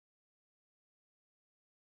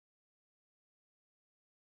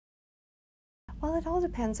Well, it all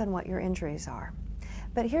depends on what your injuries are.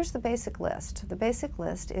 But here's the basic list. The basic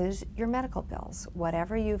list is your medical bills.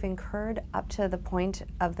 Whatever you've incurred up to the point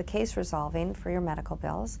of the case resolving for your medical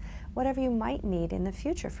bills, whatever you might need in the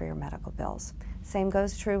future for your medical bills. Same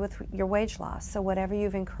goes true with your wage loss. So whatever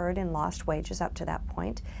you've incurred in lost wages up to that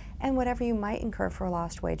point, and whatever you might incur for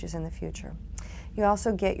lost wages in the future. You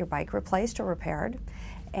also get your bike replaced or repaired,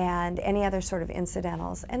 and any other sort of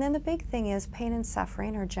incidentals. And then the big thing is pain and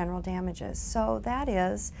suffering or general damages. So that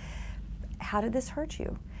is, how did this hurt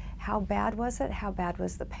you? How bad was it? How bad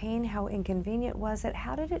was the pain? How inconvenient was it?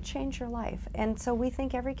 How did it change your life? And so we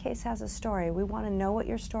think every case has a story. We want to know what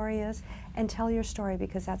your story is and tell your story,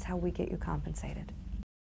 because that's how we get you compensated.